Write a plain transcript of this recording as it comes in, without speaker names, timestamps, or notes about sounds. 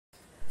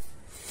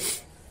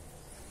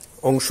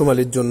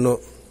অংশমালীর জন্য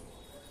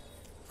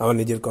আমার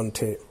নিজের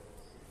কণ্ঠে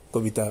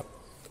কবিতা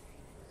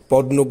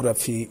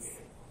pornography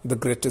the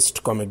greatest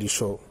comedy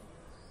show.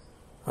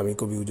 আমি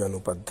কবি উজান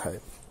উপাধ্যায়।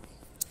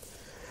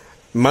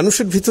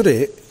 মানুষের ভিতরে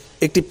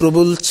একটি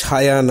প্রবল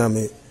ছায়া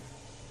নামে,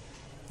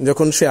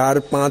 যখন সে আর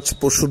 5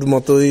 পশুর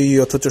মতোই,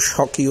 অথচ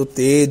স্বকীয়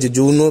তেজ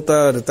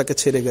যৌনতার তাকে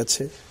ছেড়ে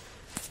গেছে,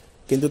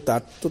 কিন্তু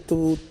তার তো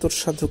উত্তর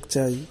সাধক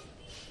চাই।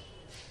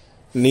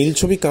 নীল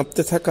ছবি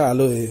কাঁপতে থাকা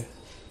আলোয়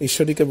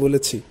ঈশ্বরীকে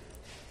বলেছি,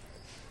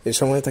 এ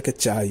সময় তাকে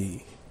চাই।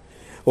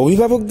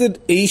 অভিভাবকদের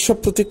এই সব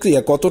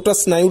প্রতিক্রিয়া কতটা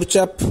স্নায়ুর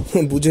চাপ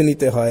বুঝে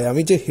নিতে হয়।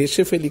 আমি যে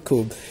হেসে ফেলি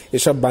খুব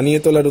এসব বানিয়ে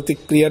তোলার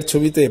অতিক্রিয়ার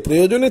ছবিতে।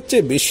 প্রয়োজনের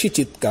চেয়ে বেশি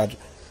চিৎকার।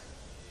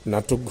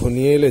 নাটক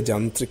ঘনিয়ে এলে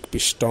যান্ত্রিক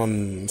পিস্টন,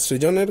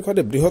 সৃজনের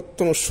ঘরে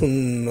বৃহত্তম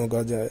শূন্য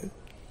গজায়।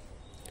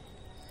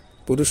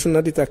 পুরুষ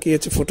নারী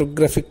তাকিয়েছে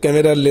ফটোগ্রাফিক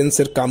ক্যামেরার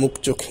লেন্সের কামুক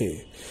চোখে।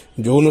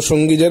 যৌন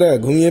সঙ্গী যারা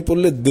ঘুমিয়ে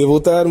পড়লে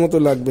দেবতার মতো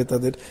লাগবে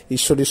তাদের।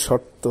 ঈশ্বরের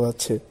শর্ত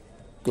আছে,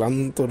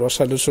 ক্লান্ত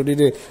রসালো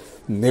শরীরে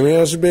নেমে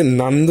আসবে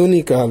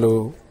নান্দনিক আলো।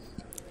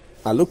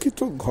 আলোকিত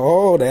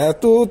ঘর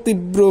এত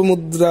তীব্র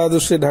মুদ্রা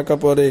দোষে ঢাকা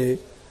পড়ে।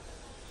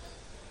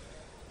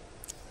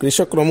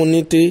 কৃষক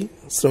রমণীটি,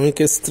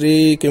 শ্রমিকের স্ত্রী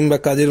কিংবা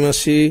কাজের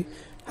মাসি,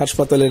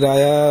 হাসপাতালের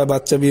আয়া,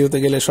 বাচ্চা বিয়ে হতে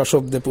গেলে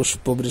সশব্দে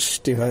পুষ্প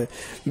বৃষ্টি হয়।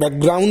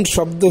 ব্যাকগ্রাউন্ড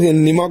শব্দহীন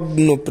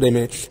নিমগ্ন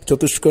প্রেমে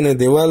চতুষ্কোণে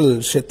দেওয়াল,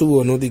 সেতু ও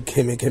নদী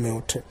ঘেমে ঘেমে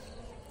ওঠে।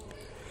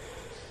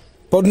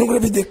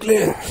 পর্নোগ্রাফি দেখলে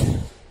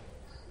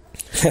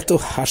এত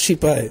হাসি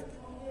পায়,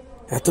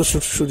 এত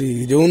সুরসুরি।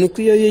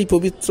 যৌনক্রিয়ায় এই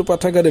পবিত্র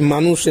পাঠাগারে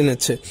মানুষ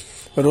এনেছে।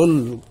 রোল,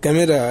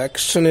 ক্যামেরা,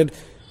 অ্যাকশনের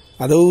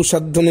আদৌ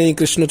সাধ্য নেই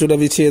কৃষ্ণচূড়া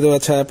বিছিয়ে দেওয়া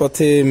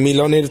ছায়াপথে।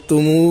 মিলনের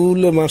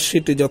তুমুল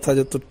মার্শিটি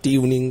যথাযথ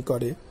টিউনিং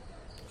করে।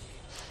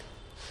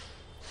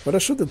 ওরা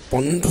শুধু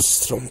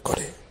পণ্ডশ্রম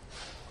করে,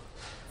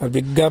 আর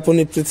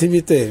বিজ্ঞাপনী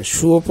পৃথিবীতে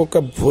শুয়োপোকা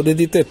ভরে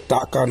দিতে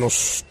টাকা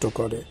নষ্ট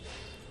করে।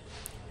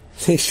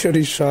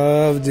 ঈশ্বরী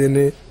সব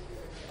জেনে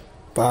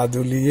পা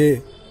দুলিয়ে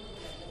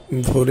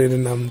ভোরের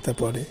নামতে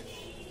পারে।